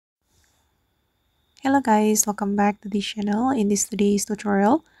Hello guys, welcome back to this channel. In this today's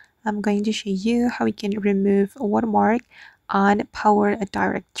tutorial, I'm going to show you how we can remove a watermark on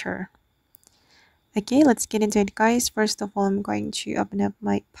PowerDirector. Okay, let's get into it guys. First of all, I'm going to open up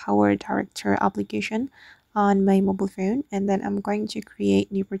my PowerDirector application on my mobile phone, and then I'm going to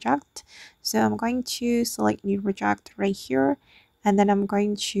create new project. So I'm going to select new project right here, and then I'm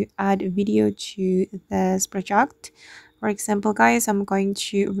going to add video to this project. For example guys, I'm going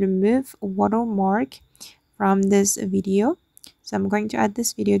to remove watermark from this video. So I'm going to add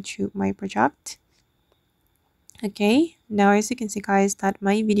this video to my project. Okay, now as you can see guys that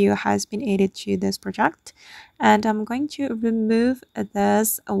my video has been added to this project, and I'm going to remove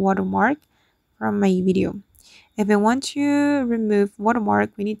this watermark from my video. If we want to remove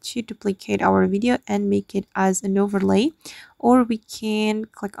watermark, we need to duplicate our video and make it as an overlay, or we can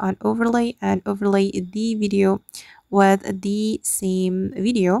click on overlay and overlay the video with the same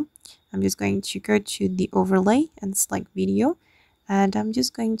video. I'm just going to go to the overlay and select video, and I'm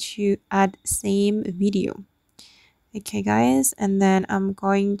just going to add same video. Okay guys, and then I'm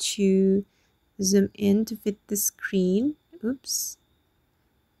going to zoom in to fit the screen. Oops,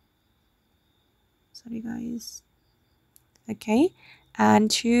 sorry guys. Okay, and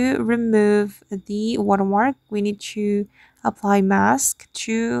to remove the watermark, we need to apply mask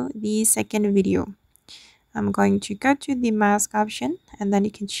to the second video. I'm going to go to the mask option, and then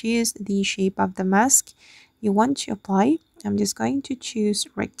you can choose the shape of the mask you want to apply. I'm just going to choose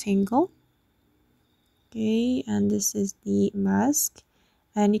rectangle. Okay, and this is the mask,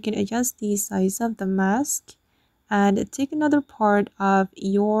 and you can adjust the size of the mask and take another part of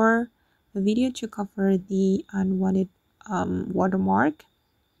your video to cover the unwanted watermark.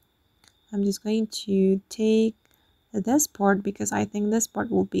 I'm just going to take this part because I think this part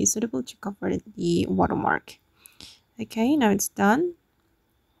will be suitable to cover the watermark. Okay, now it's done,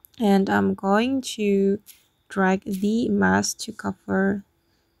 and I'm going to drag the mask to cover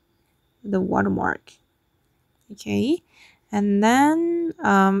the watermark. Okay, and then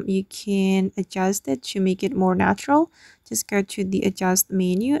you can adjust it to make it more natural. Just go to the adjust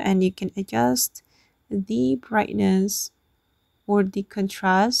menu, and you can adjust the brightness or the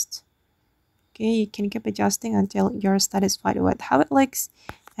contrast. Okay, you can keep adjusting until you're satisfied with how it looks.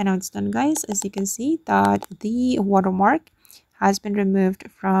 And now it's done guys. As you can see that the watermark has been removed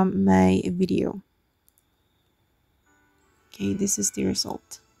from my video. Okay, this is the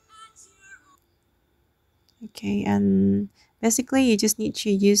result. Okay, and basically you just need to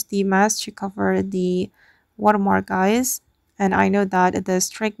use the mask to cover the watermark guys. And I know that this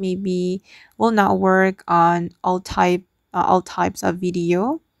trick maybe will not work on all types of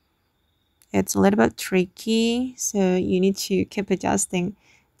video. It's a little bit tricky, so you need to keep adjusting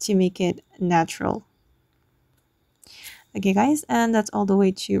to make it natural. Okay guys, and that's all the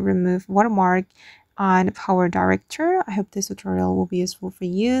way to remove watermark on PowerDirector. I hope this tutorial will be useful for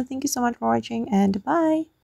you. Thank you so much for watching, and bye.